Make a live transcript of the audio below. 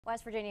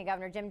West Virginia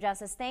Governor Jim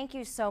Justice, thank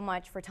you so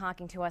much for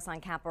talking to us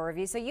on Capitol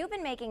Review. So you've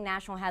been making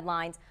national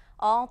headlines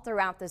all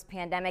throughout this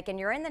pandemic, and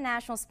you're in the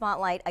national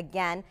spotlight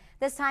again.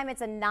 This time it's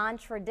a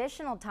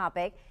non-traditional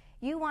topic.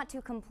 You want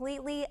to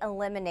completely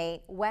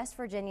eliminate West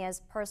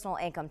Virginia's personal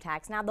income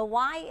tax. Now, the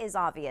why is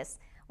obvious.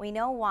 We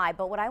know why,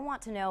 but what I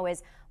want to know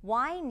is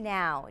why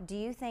now do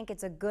you think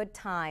it's a good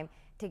time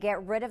to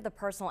get rid of the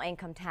personal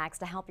income tax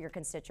to help your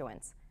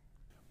constituents?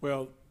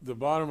 Well, the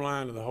bottom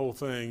line of the whole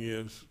thing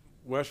is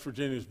West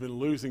Virginia has been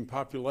losing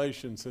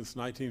population since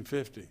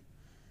 1950.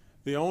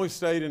 The only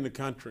state in the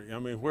country,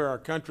 where our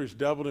country's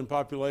doubled in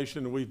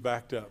population and we've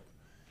backed up.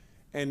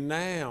 And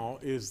now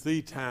is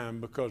the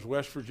time, because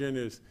West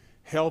Virginia is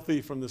healthy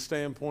from the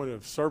standpoint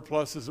of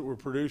surpluses that we're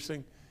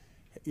producing.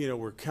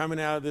 We're coming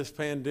out of this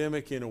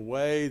pandemic in a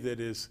way that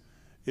is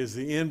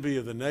the envy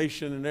of the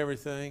nation and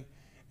everything.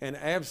 And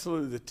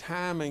absolutely the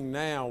timing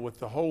now, with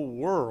the whole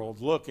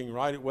world looking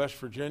right at West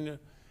Virginia,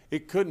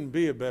 it couldn't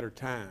be a better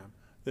time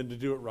than to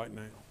do it right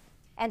now.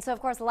 And so, of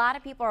course, a lot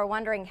of people are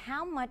wondering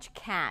how much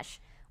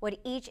cash would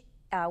each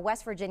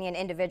West Virginian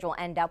individual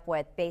end up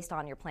with based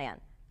on your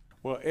plan?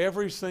 Well,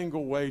 every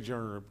single wage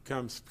earner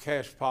becomes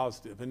cash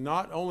positive, and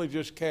not only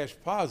just cash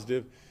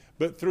positive,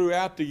 but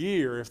throughout the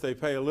year, if they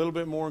pay a little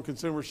bit more in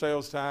consumer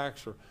sales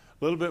tax, or a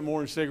little bit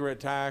more in cigarette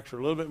tax, or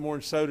a little bit more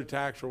in soda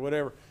tax, or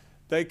whatever,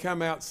 they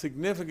come out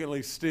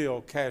significantly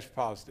still cash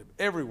positive,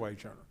 every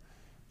wage earner.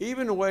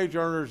 Even the wage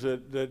earners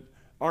that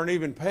aren't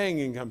even paying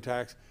income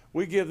tax,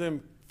 we give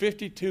them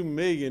 $52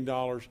 million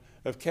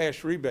of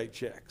cash rebate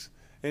checks.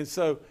 And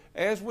so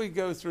as we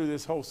go through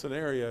this whole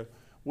scenario,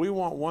 we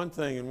want one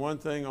thing and one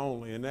thing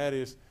only, and that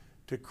is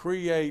to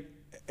create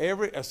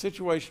a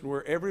situation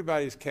where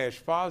everybody's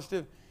cash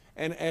positive,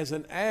 and as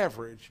an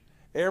average,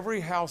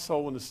 every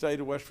household in the state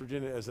of West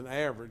Virginia as an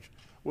average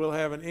will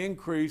have an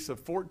increase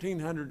of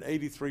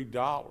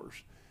 $1,483.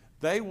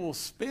 They will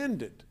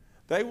spend it.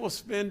 They will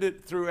spend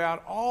it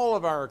throughout all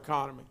of our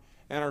economy,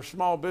 and our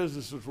small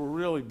businesses will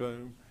really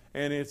boom.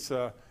 And it's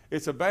a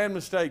bad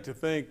mistake to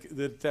think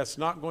that that's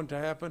not going to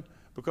happen,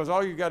 because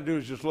all you got to do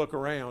is just look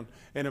around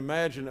and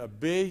imagine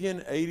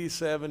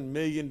 $1,087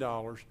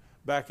 million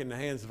back in the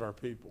hands of our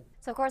people.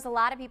 So, of course, a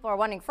lot of people are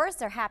wondering, first,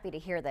 they're happy to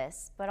hear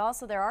this, but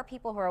also there are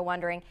people who are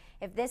wondering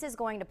if this is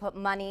going to put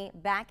money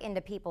back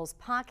into people's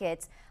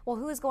pockets. Well,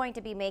 who's going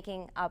to be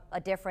making up a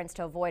difference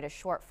to avoid a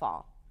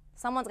shortfall?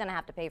 Someone's going to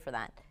have to pay for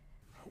that.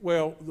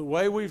 Well, the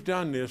way we've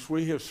done this,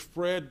 we've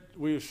spread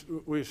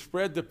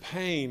the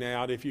pain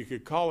out, if you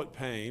could call it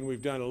pain.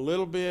 We've done a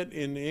little bit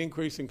in the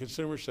increase in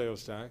consumer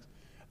sales tax,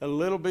 a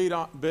little bit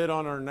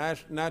on our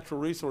natural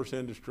resource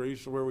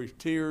industries, where we've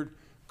tiered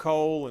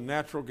coal and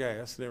natural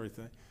gas and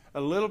everything,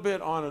 a little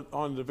bit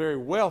on the very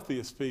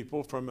wealthiest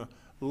people from a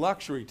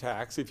luxury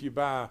tax if you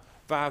buy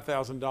a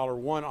 $5,000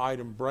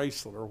 one-item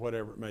bracelet or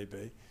whatever it may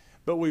be.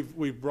 But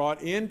we've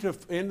brought into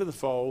the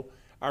fold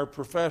our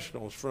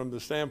professionals from the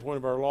standpoint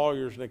of our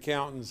lawyers and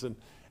accountants and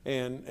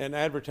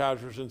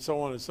advertisers and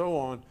so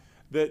on,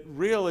 that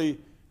really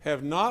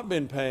have not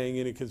been paying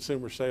any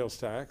consumer sales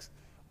tax,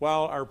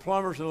 while our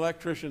plumbers and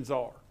electricians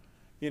are.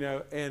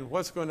 And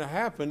what's going to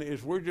happen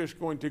is we're just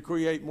going to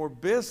create more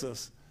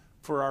business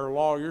for our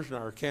lawyers and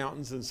our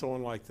accountants and so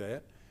on like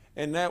that,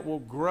 and that will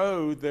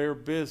grow their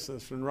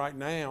business. And right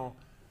now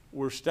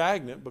we're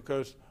stagnant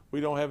because we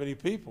don't have any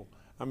people.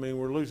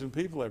 We're losing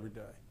people every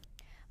day.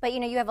 But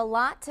you have a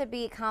lot to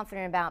be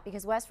confident about,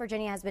 because West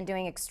Virginia has been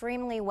doing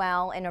extremely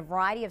well in a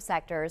variety of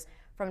sectors,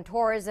 from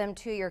tourism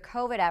to your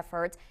COVID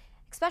efforts,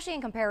 especially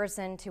in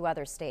comparison to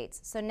other states.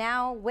 So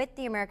now, with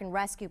the American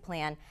Rescue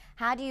Plan,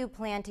 how do you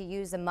plan to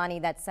use the money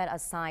that's set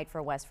aside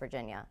for West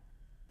Virginia?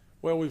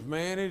 Well, we've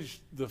managed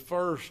the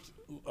first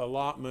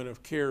allotment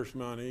of CARES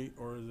money,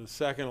 or the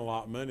second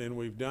allotment, and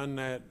we've done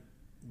that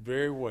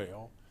very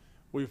well.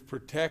 We've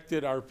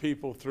protected our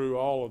people through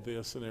all of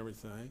this and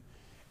everything.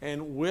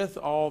 And with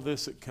all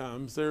this that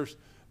comes, there's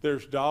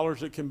dollars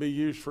that can be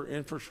used for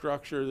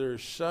infrastructure.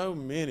 There's so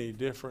many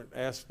different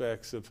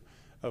aspects of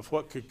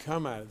what could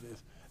come out of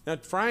this. Now,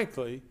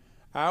 frankly,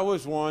 I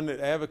was one that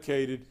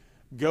advocated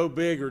go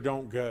big or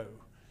don't go.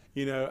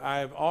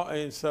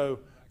 And so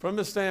from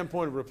the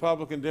standpoint of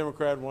Republican,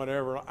 Democrat,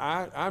 whatever,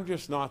 I'm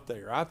just not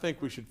there. I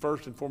think we should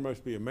first and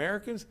foremost be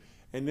Americans,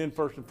 and then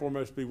first and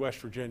foremost be West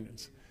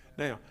Virginians.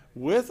 Now,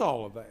 with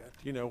all of that,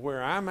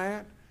 where I'm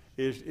at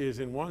is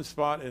in one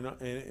spot and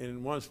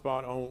in one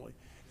spot only.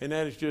 And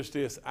that is just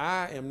this: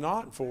 I am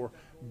not for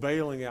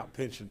bailing out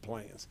pension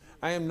plans.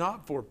 I am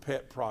not for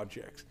pet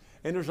projects.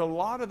 And there's a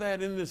lot of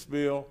that in this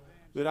bill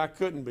that I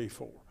couldn't be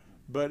for.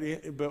 But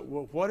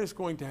what is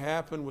going to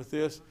happen with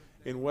this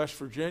in West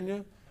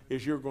Virginia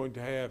is you're going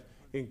to have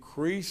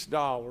increased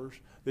dollars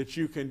that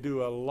you can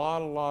do a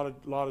lot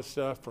of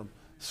stuff, from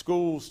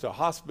schools to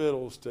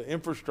hospitals to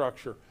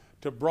infrastructure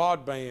to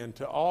broadband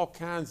to all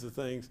kinds of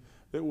things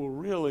that will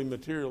really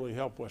materially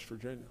help West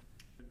Virginia.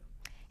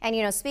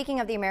 And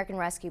speaking of the American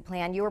Rescue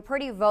Plan, you were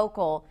pretty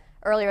vocal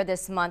earlier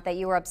this month that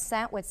you were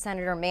upset with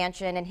Senator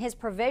Manchin and his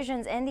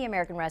provisions in the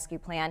American Rescue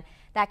Plan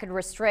that could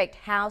restrict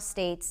how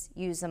states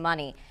use the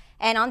money.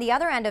 And on the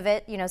other end of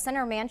it,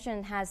 Senator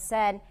Manchin has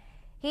said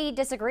he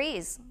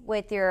disagrees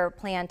with your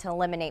plan to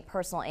eliminate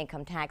personal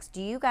income tax.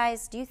 Do you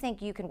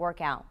think you can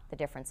work out the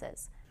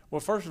differences?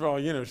 Well, first of all,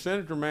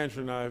 Senator Manchin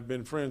and I have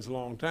been friends a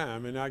long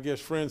time, and I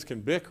guess friends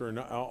can bicker and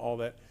all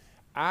that.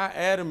 I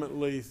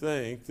adamantly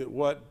think that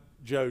what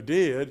Joe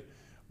did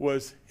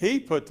was he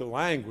put the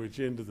language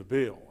into the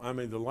bill. I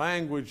mean, the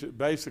language that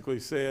basically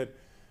said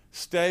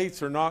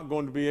states are not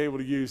going to be able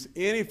to use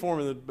any form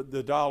of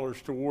the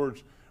dollars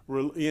towards,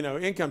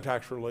 income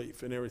tax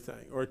relief and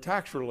everything, or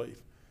tax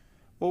relief.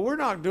 Well, we're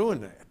not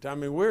doing that. I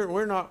mean,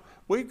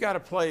 we've got to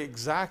play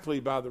exactly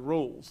by the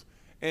rules.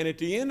 And at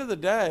the end of the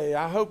day,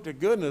 I hope to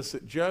goodness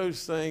that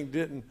Joe's thing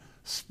didn't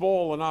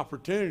spoil an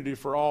opportunity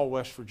for all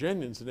West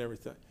Virginians and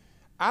everything.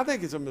 I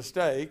think it's a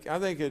mistake. I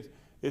think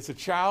it's a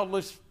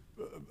childish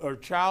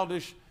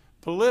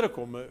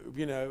political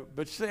move,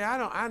 But see,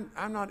 I'm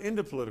not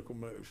into political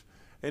moves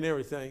and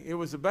everything. It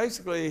was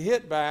basically a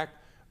hit back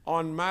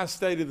on my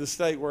state of the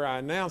state where I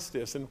announced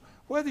this. And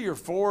whether you're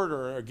for it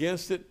or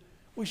against it,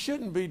 we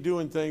shouldn't be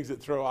doing things that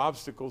throw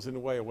obstacles in the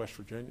way of West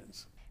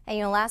Virginians.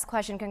 And last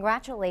question,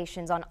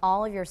 congratulations on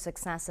all of your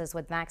successes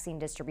with vaccine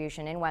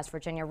distribution in West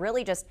Virginia,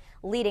 really just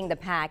leading the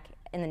pack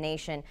in the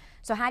nation.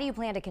 So how do you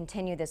plan to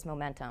continue this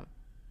momentum?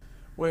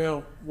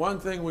 Well, one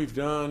thing we've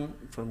done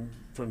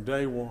from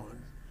day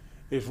one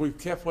is we've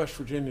kept West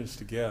Virginians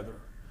together.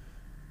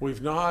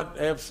 We've not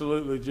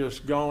absolutely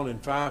just gone in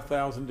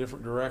 5,000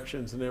 different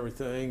directions and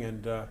everything,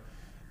 and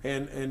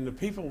the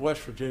people of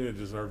West Virginia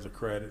deserve the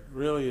credit.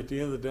 Really, at the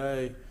end of the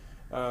day,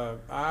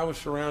 I was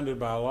surrounded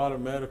by a lot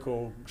of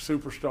medical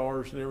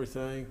superstars and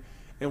everything,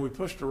 and we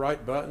pushed the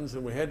right buttons,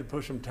 and we had to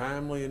push them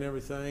timely and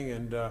everything,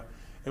 and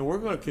we're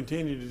going to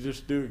continue to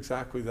just do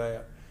exactly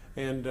that.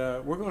 And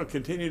we're going to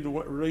continue to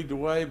lead the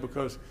way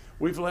because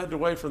we've led the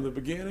way from the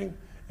beginning,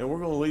 and we're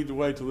going to lead the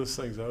way till this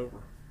thing's over.